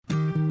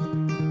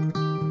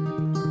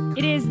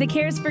It is the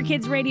Cares for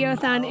Kids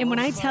Radiothon, and when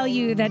I tell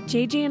you that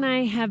JJ and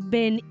I have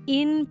been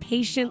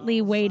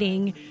impatiently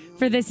waiting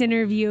for this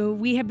interview,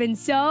 we have been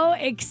so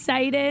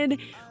excited.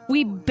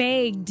 We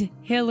begged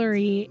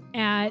Hillary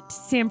at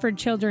Sanford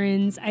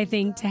Children's, I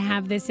think, to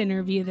have this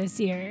interview this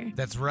year.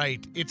 That's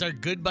right. It's our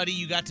good buddy.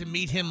 You got to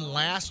meet him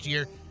last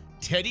year,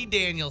 Teddy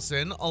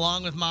Danielson,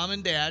 along with Mom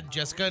and Dad,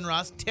 Jessica and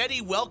Ross.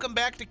 Teddy, welcome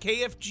back to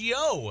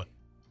KFGO.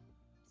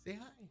 Say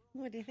hi.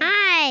 What do you think?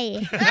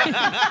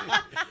 Hi.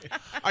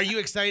 Are you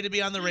excited to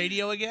be on the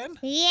radio again?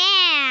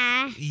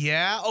 Yeah.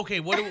 Yeah? Okay,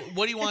 what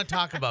do you want to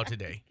talk about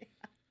today?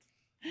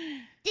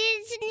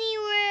 Disney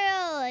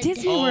World.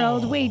 Disney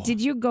World. Wait, did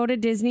you go to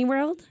Disney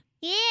World?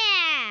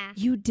 Yeah.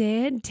 You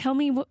did? Tell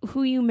me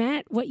who you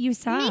met, what you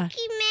saw. Mickey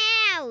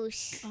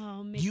Mouse.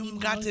 Oh, Mickey You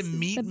got Mouse to is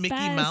meet the Mickey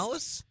best.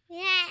 Mouse?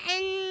 Yeah,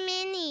 and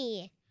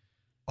Minnie.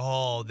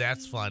 Oh,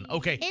 that's fun.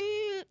 Okay.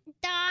 And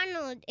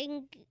Donald.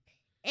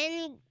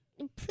 And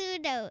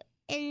Pluto.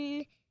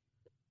 And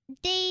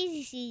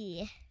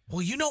Daisy.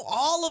 Well, you know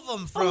all of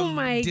them Oh from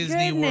my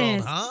Disney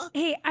goodness. World, huh?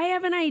 Hey, I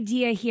have an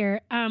idea here.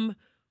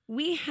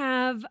 We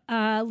have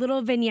a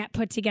little vignette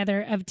put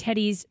together of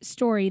Teddy's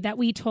story that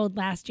we told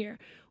last year.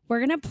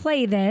 We're going to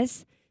play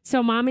this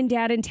so Mom and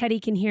Dad and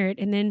Teddy can hear it,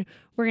 and then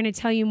we're going to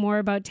tell you more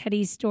about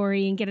Teddy's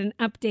story and get an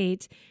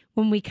update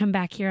when we come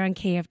back here on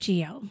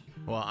KFGO.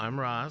 Well, I'm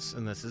Ross,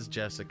 and this is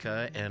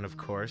Jessica, and of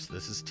course,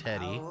 this is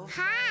Teddy.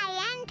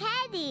 Hi, I'm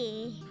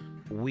Teddy.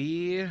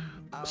 We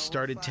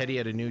started Teddy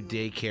at a new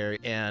daycare,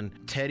 and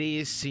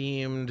Teddy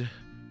seemed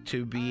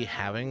to be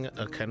having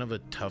a kind of a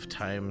tough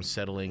time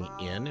settling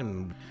in,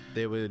 and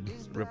they would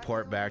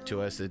report back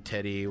to us that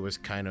Teddy was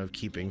kind of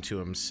keeping to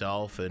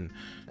himself and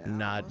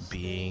not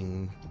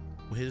being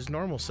his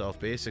normal self,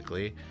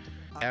 basically.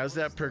 As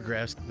that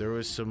progressed, there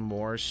was some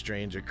more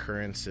strange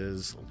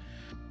occurrences.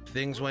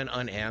 Things went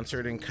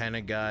unanswered and kind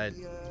of got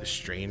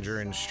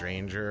stranger and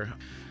stranger.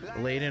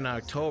 Late in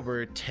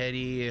October,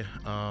 Teddy,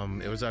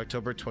 it was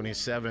October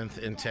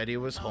 27th, and Teddy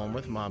was home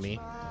with Mommy,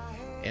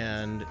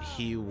 and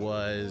he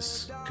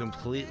was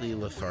completely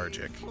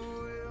lethargic.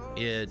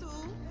 It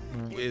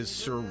is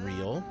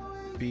surreal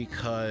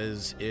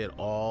because it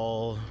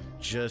all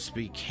just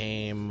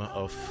became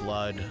a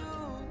flood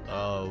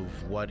of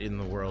what in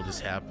the world is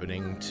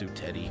happening to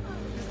Teddy.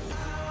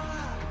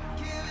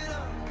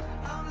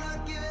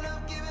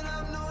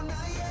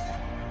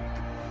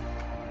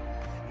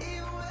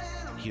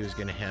 He was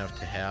going to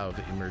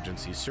have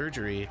emergency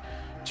surgery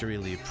to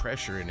relieve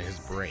pressure in his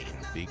brain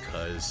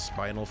because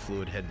spinal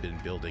fluid had been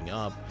building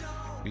up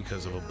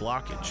because of a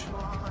blockage.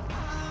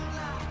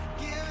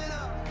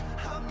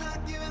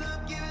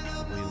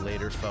 We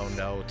later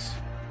found out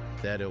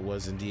that it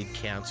was indeed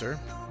cancer,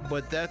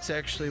 but that's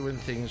actually when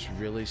things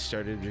really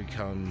started to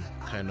become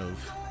kind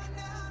of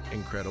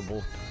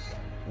incredible.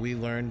 We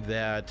learned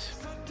that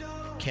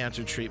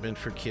cancer treatment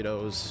for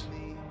kiddos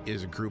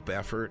is a group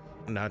effort,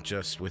 not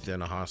just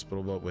within a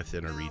hospital, but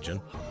within a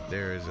region.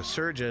 There is a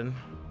surgeon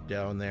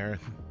down there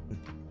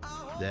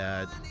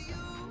that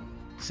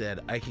said,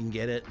 I can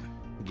get it,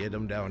 get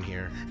him down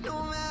here.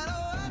 No matter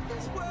what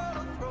this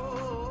world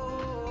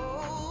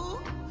throws,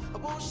 I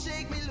won't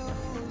shake me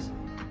loose.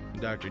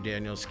 Dr.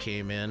 Daniels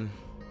came in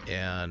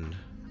and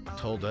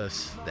told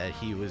us that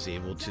he was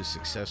able to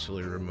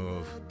successfully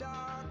remove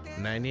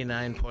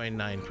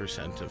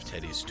 99.9% of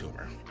Teddy's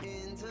tumor.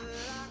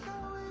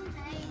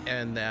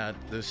 And that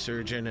the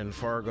surgeon in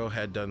Fargo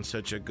had done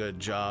such a good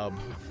job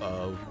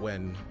of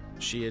when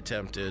she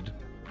attempted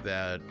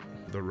that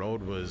the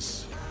road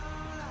was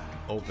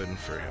open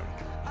for him.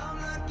 I'm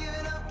not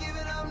giving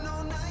up,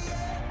 no, not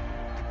yet.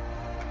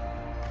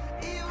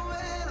 Even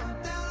when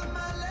I'm down to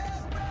my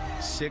last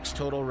breath. 6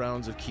 total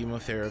rounds of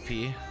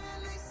chemotherapy.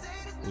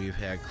 We've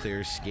had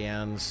clear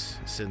scans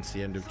since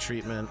the end of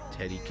treatment.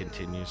 Teddy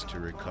continues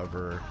to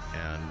recover,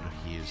 and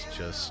he's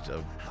just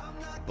a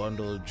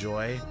bundle of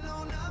joy.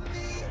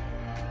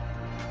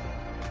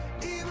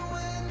 Even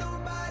when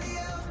nobody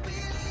else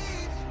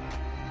believes,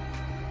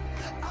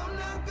 I'm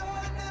not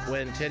going down.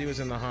 When Teddy was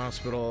in the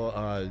hospital,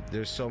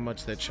 there's so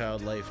much that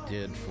Child Life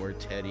did for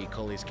Teddy.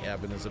 Cully's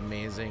Cabin is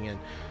amazing, and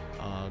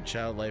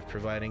Child Life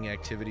providing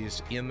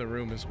activities in the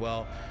room as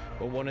well.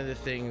 But one of the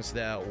things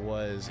that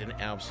was an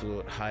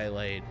absolute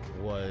highlight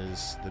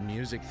was the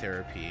music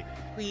therapy.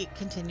 We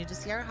continue to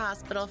see our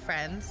hospital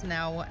friends.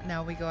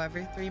 Now we go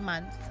every 3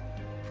 months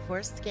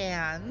for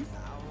scans.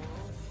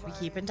 We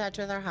keep in touch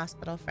with our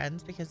hospital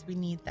friends because we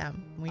need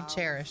them. We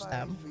cherish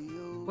them.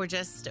 We're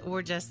just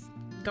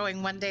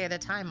going one day at a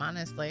time,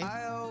 honestly.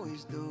 I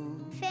always do.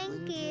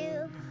 Thank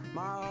you.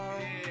 My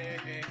heart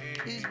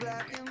is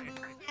black and blue.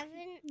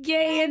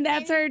 Yay, and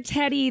that's our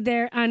Teddy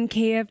there on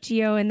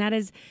KFGO, and that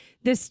is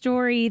the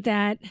story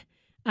that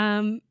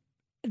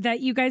that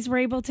you guys were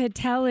able to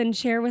tell and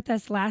share with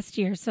us last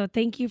year. So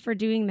thank you for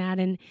doing that,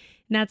 and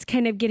that's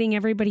kind of getting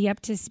everybody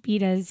up to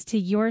speed as to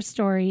your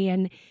story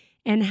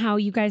and how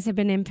you guys have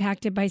been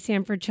impacted by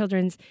Sanford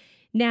Children's.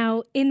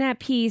 Now, in that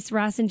piece,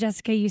 Ross and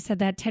Jessica, you said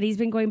that Teddy's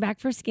been going back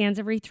for scans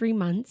every 3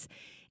 months,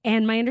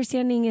 and my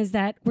understanding is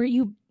that were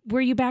you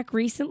were you back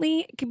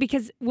recently?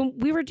 Because when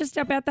we were just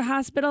up at the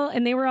hospital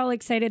and they were all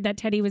excited that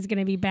Teddy was going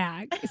to be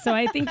back. So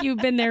I think you've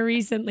been there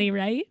recently,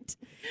 right?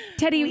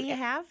 Teddy, We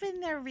have been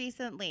there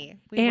recently.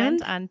 We And?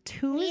 went on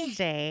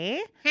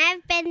Tuesday.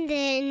 I've been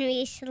there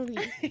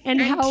recently.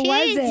 and how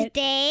was it?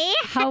 Tuesday.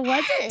 How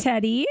was it,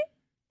 Teddy?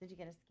 Did you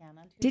get a scan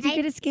on Tuesday? Did you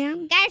get a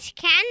scan? Got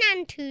scan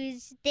on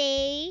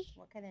Tuesday.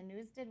 What kind of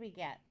news did we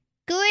get?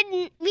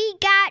 Good. We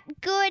got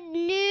good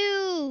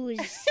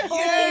news.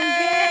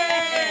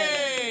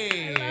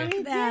 Yay!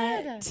 Love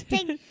that.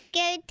 To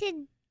go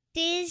to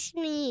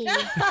Disney.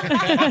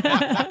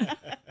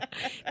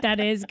 That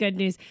is good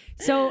news.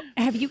 So,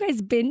 have you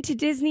guys been to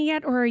Disney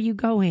yet, or are you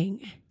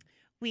going?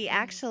 We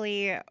had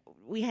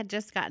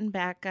just gotten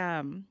back,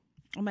 oh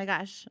my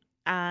gosh,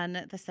 on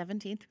the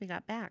 17th we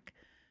got back.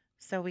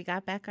 So we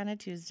got back on a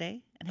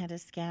Tuesday and had a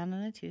scan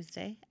on a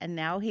Tuesday. And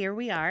now here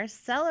we are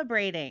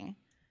celebrating.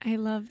 I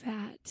love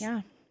that.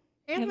 Yeah.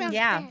 I love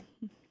Yeah. that.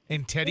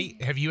 And Teddy,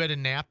 have you had a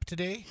nap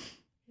today?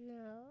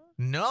 No.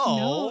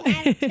 No. I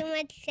have too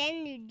much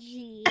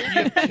energy. You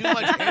have too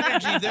much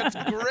energy. That's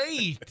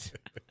great.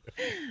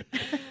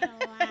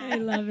 I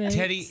love it.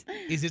 Teddy,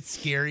 is it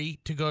scary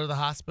to go to the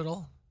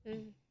hospital?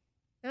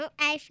 No,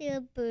 I feel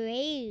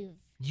brave.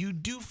 You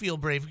do feel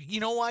brave. You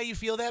know why you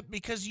feel that?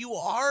 Because you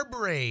are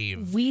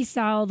brave. We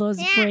saw all those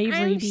Yeah, bravery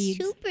I'm deeds.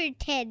 Super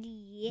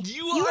Teddy.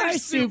 You are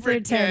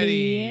super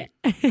Teddy.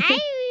 I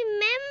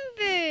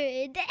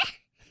remembered.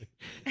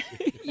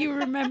 You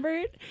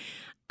remembered?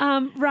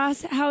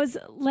 Ross, how's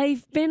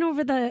life been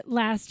over the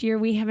last year?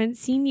 We haven't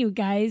seen you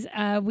guys.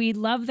 We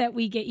love that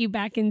we get you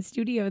back in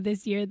studio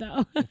this year,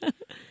 though.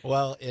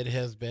 Well, it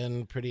has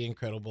been pretty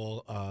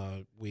incredible.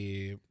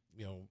 We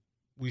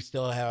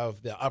still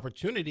have the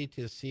opportunity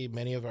to see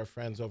many of our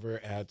friends over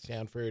at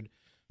Sanford.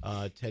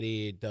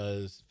 Teddy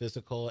does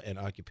physical and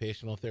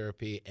occupational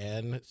therapy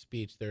and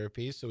speech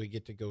therapy, so we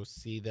get to go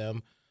see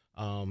them,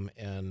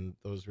 and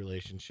those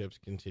relationships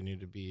continue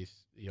to be,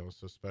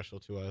 so special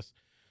to us.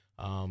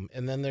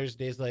 And then there's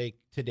days like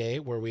today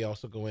where we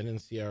also go in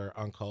and see our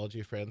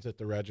oncology friends at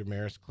the Roger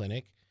Maris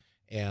Clinic,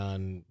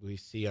 and we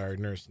see our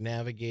nurse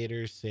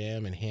navigators,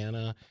 Sam and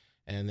Hannah,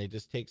 and they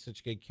just take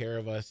such good care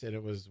of us, and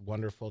it was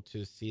wonderful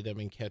to see them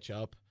and catch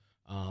up.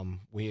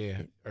 We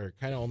are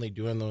kind of only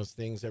doing those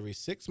things every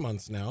 6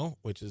 months now,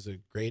 which is a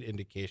great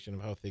indication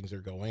of how things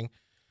are going.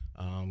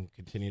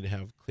 Continue to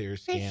have clear I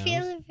scans.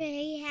 feel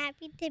very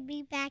happy to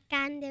be back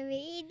on the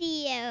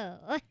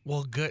radio.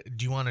 Well, good.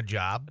 Do you want a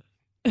job?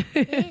 We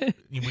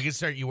could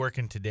start you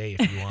working today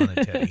if you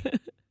wanted, Teddy.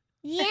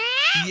 Yeah.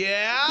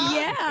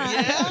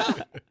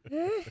 Yeah?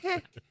 Yeah.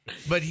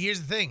 But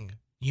here's the thing.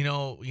 You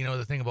know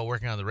the thing about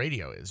working on the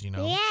radio is,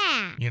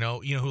 Yeah. you know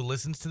who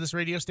listens to this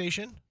radio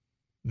station?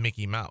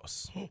 Mickey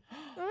Mouse. What?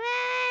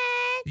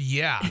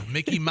 Yeah,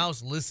 Mickey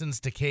Mouse listens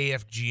to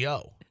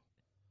KFGO.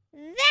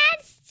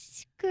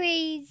 That's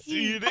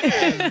crazy. It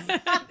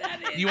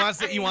is. You want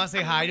to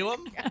say hi to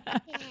him? Yeah.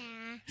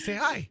 Say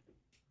hi.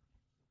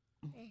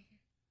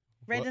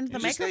 Right into the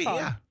Just say, microphone.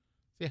 yeah.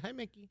 Say hi,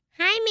 Mickey.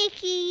 Hi,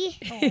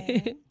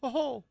 Mickey.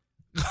 Oh,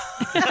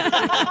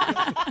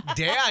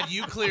 Dad,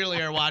 you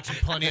clearly are watching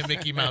plenty of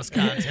Mickey Mouse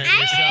content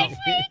Hi, yourself.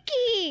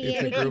 Mickey.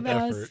 It's a group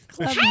Mouse effort.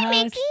 Clubhouse.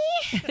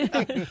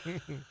 Hi,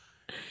 Mickey.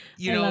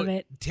 You I know, love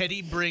it.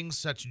 Teddy brings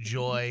such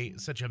joy,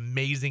 such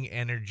amazing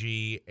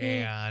energy,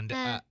 and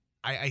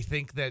I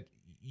think that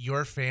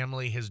your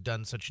family has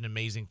done such an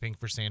amazing thing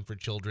for Sanford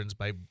Children's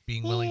by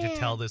being willing to Yeah.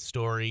 tell this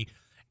story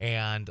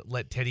and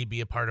let Teddy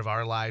be a part of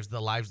our lives, the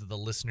lives of the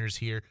listeners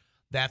here.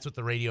 That's what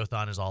the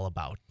Radiothon is all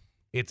about.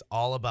 It's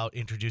all about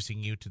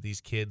introducing you to these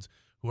kids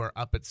who are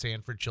up at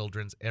Sanford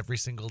Children's every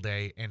single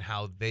day and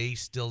how they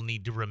still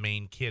need to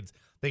remain kids.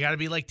 They got to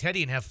be like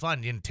Teddy and have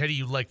fun. And Teddy,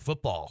 you like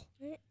football.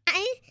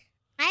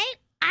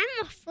 I'm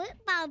a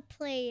football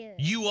player.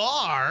 You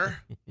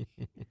are.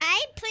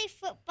 I play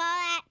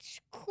football at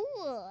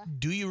school.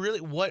 Do you really?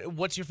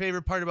 What's your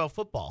favorite part about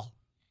football?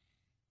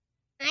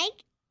 I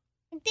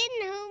didn't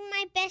know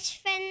my best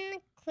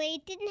friend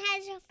Clayton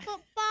has a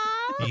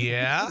football.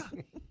 Yeah.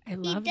 I He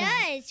love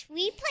that. does.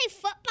 We play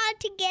football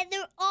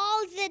together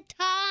all the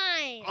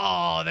time.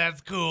 Oh, that's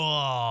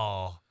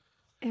cool.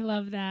 I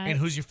love that. And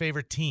who's your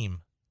favorite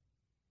team?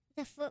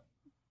 The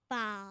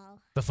football.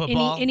 The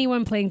football.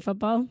 Anyone playing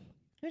football?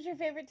 Who's your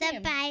favorite The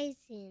team?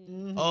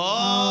 bison.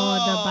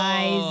 Oh, the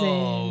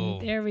Oh,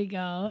 bison. There we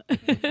go.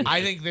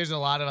 I think there's a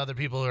lot of other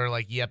people who are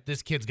like, "Yep,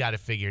 this kid's got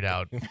it figured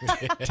out."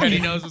 Teddy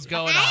knows what's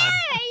going on. I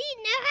already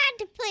know how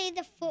to play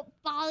the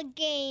football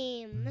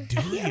game.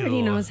 Do He you?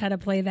 already knows how to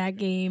play that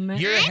game.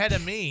 You're ahead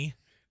of me.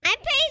 I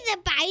play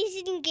the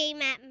bison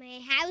game at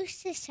my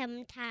house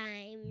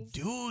sometimes.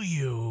 Do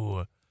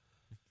you?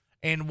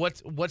 And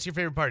what's your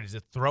favorite part? Is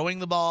it throwing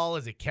the ball?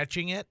 Is it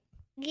catching it?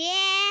 Yeah.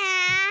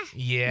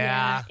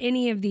 Yeah.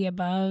 Any of the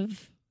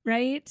above,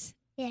 right?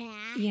 Yeah.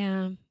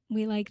 Yeah.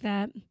 We like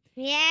that.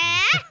 Yeah.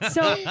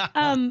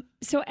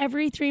 So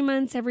every 3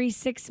 months, every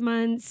 6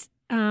 months,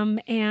 and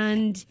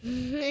I'm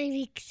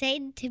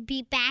excited to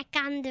be back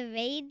on the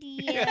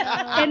radio.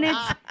 and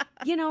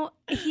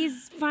it's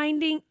he's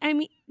finding,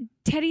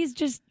 Teddy's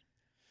just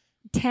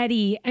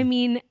Teddy, I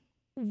mean,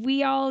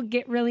 we all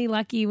get really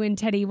lucky when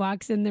Teddy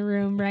walks in the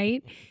room,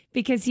 right?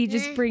 Because he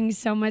just brings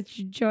so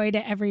much joy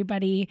to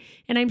everybody.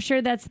 And I'm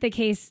sure that's the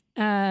case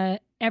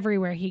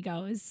everywhere he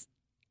goes,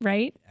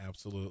 right?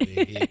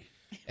 Absolutely.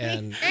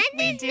 And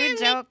We do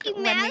joke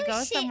Mickey when we go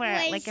Mouse somewhere,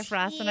 was like if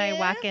Ross and I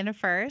walk here. in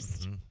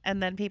first, Mhm.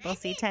 and then people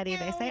see Teddy,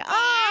 they say, know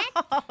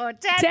 "Oh,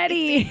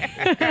 Teddy.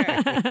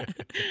 Teddy!"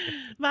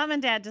 Mom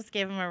and Dad just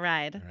gave him a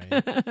ride.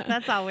 right.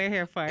 That's all we're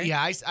here for.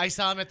 Yeah, I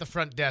saw him at the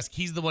front desk.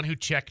 He's the one who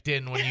checked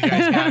in when you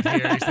guys got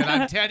here. He said,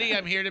 "I'm Teddy.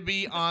 I'm here to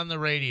be on the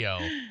radio."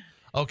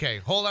 Okay,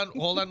 hold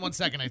on 1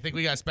 second. I think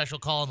we got a special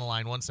call on the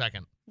line. 1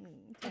 second.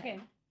 Okay.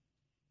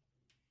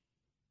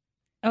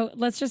 Oh,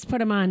 let's just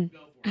put him on.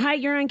 Hi,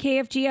 you're on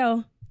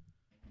KFGO.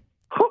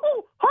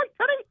 Oh, hi,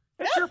 Teddy.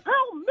 It's your pal,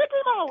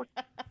 Mickey Mouse.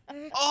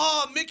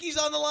 Oh, Mickey's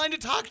on the line to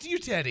talk to you,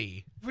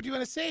 Teddy. What do you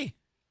want to say?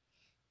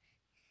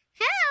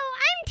 Hello,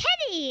 I'm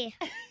Teddy.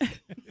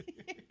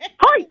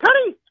 Hi,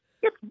 Teddy.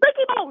 It's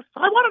Mickey Mouse.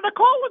 I wanted to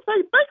call and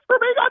say thanks for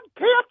being on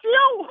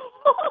KFGO.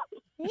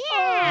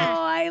 Yeah,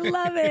 Oh, I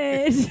love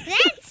it.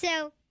 that's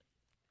so.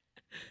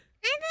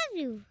 I love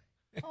you.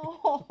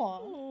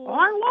 Oh.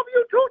 I love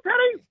you too,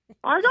 Teddy.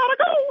 I gotta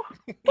go.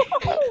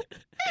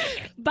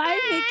 Bye,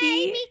 Hi,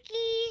 Mickey.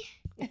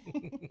 Mickey.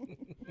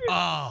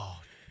 Oh,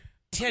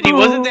 Teddy,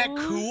 wasn't that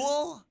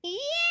cool? Yeah.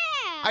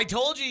 I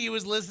told you he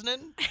was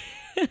listening.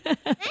 I didn't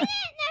know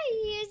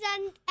he was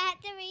at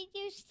the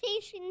radio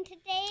station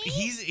today.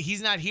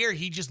 He's not here.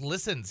 He just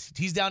listens.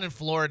 He's down in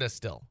Florida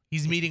still.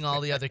 He's meeting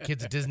all the other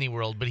kids at Disney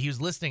World, but he was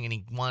listening and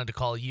he wanted to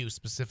call you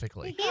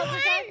specifically. He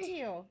wants to talk to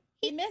you.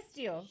 He missed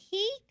you.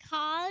 He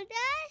called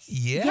us.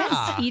 Yeah.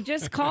 Yes, he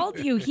just called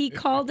you. He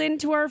called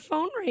into our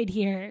phone right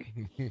here.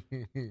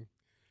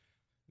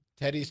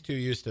 Teddy's too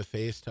used to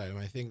FaceTime.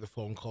 I think the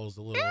phone call's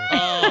a little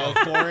Oh.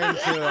 foreign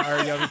to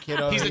our young kid.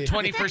 He's a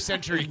already. 21st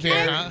century kid,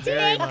 Very, huh?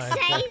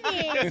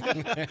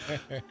 very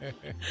Excited.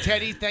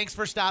 Teddy, thanks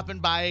for stopping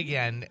by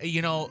again.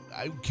 You know,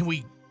 can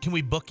we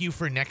book you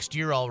for next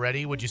year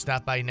already? Would you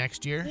stop by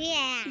next year?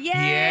 Yeah. Yay!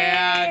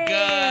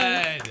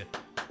 Yeah, good.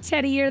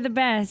 Teddy, you're the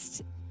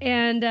best.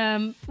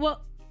 And,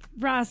 well,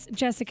 Ross,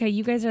 Jessica,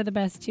 you guys are the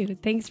best too.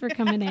 Thanks for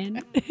coming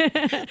in.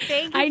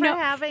 Thank you for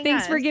having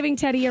Thanks us. for giving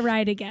Teddy a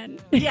ride again.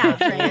 Yeah,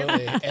 right.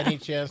 Absolutely. Any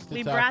chance to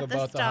We talk brought the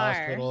about the star.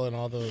 hospital and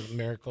all the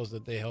miracles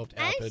that they helped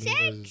I'm happen so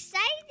was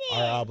excited.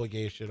 our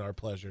obligation, our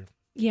pleasure.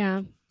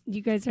 Yeah,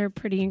 you guys are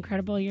pretty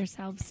incredible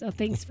yourselves. So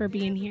thanks for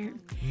being here.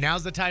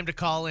 Now's the time to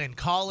call in.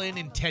 Call in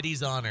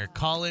Teddy's honor.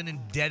 Call in and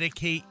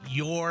dedicate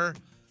your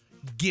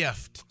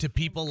gift to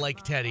people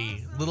like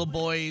Teddy, little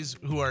boys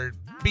who are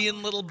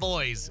being little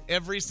boys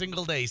every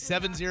single day.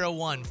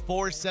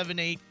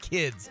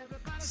 701-478-KIDS.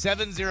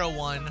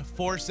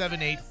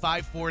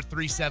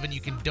 701-478-5437.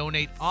 You can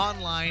donate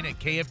online at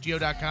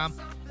kfgo.com,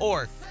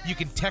 or you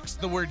can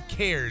text the word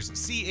CARES,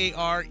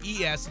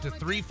 CARES, to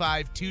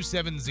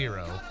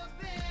 35270.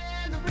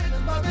 And the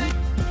rhythm of it